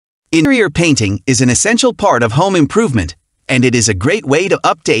Interior painting is an essential part of home improvement, and it is a great way to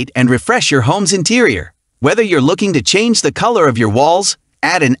update and refresh your home's interior. Whether you're looking to change the color of your walls,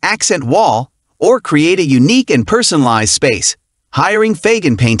 add an accent wall, or create a unique and personalized space, hiring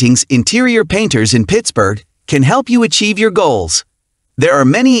Fagan Painting's interior painters in Pittsburgh can help you achieve your goals. There are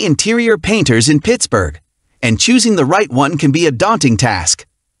many interior painters in Pittsburgh, and choosing the right one can be a daunting task.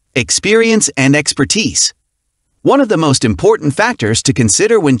 Experience and expertise. One of the most important factors to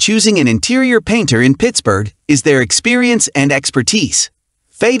consider when choosing an interior painter in Pittsburgh is their experience and expertise.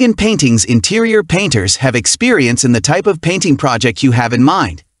 Fagan Painting's interior painters have experience in the type of painting project you have in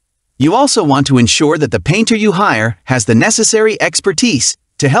mind. You also want to ensure that the painter you hire has the necessary expertise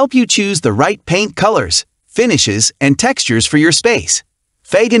to help you choose the right paint colors, finishes, and textures for your space.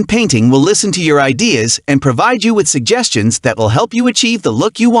 Fagan Painting will listen to your ideas and provide you with suggestions that will help you achieve the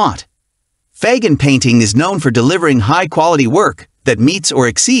look you want. Fagan Painting is known for delivering high-quality work that meets or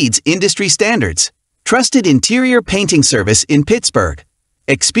exceeds industry standards. Trusted interior painting service in Pittsburgh.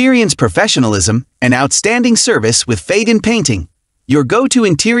 Experience professionalism and outstanding service with Fagan Painting, your go-to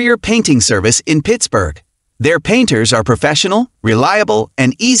interior painting service in Pittsburgh. Their painters are professional, reliable,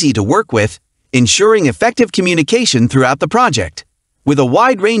 and easy to work with, ensuring effective communication throughout the project. With a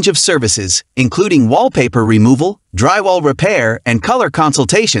wide range of services, including wallpaper removal, drywall repair, and color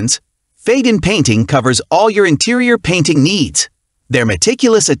consultations, Fagan Painting covers all your interior painting needs. Their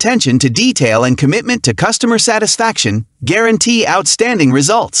meticulous attention to detail and commitment to customer satisfaction guarantee outstanding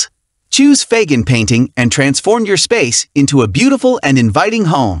results. Choose Fagan Painting and transform your space into a beautiful and inviting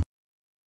home.